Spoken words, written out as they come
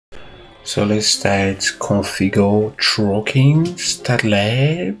So let's start configure trucking, start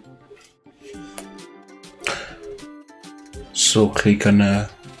lab. So click on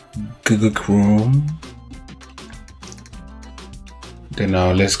Google Chrome. Then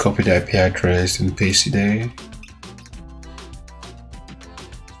now let's copy the IP address and paste it there.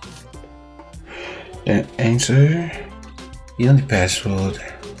 Then enter the password.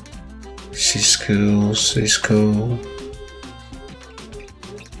 Cisco.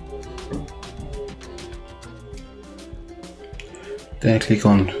 Then click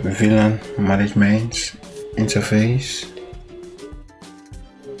on VLAN management interface.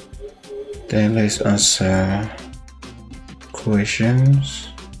 Then let's answer questions.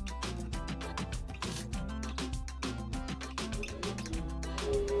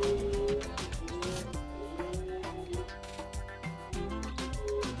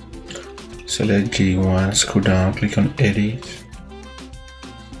 Select G1, scroll down, click on edit.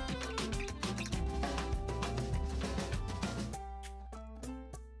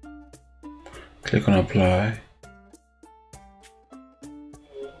 Click on apply.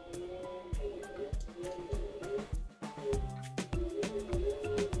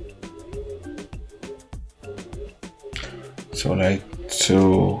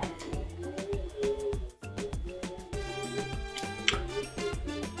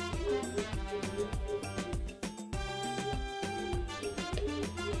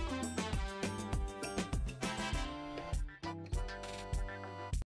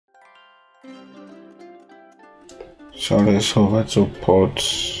 So let's hover to port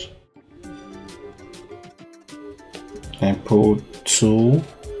and port 2,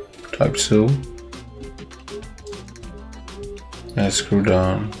 type 2. Let's scroll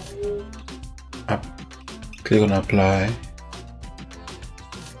down, click on apply.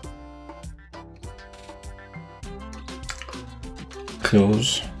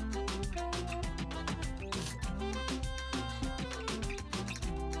 Close.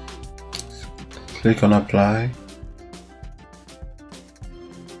 Click on apply.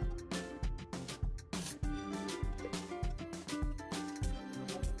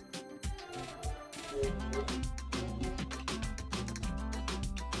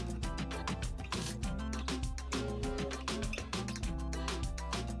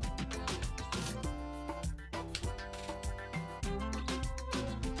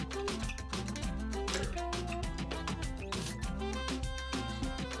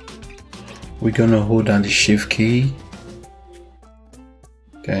 We're gonna hold down the shift key,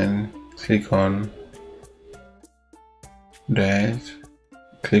 then click on that,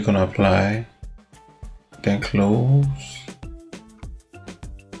 click on apply, then close.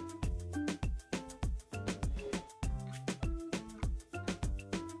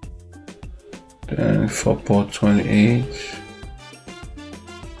 Then for port 28,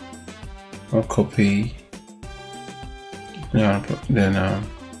 I'll copy, then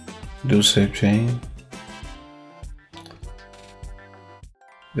do same thing,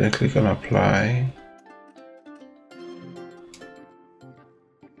 then click on apply,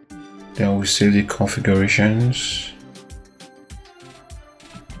 then we save the configurations.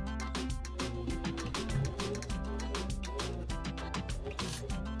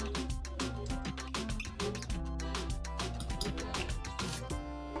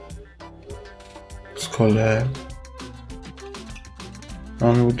 Let's call that,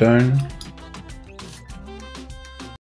 and we're done.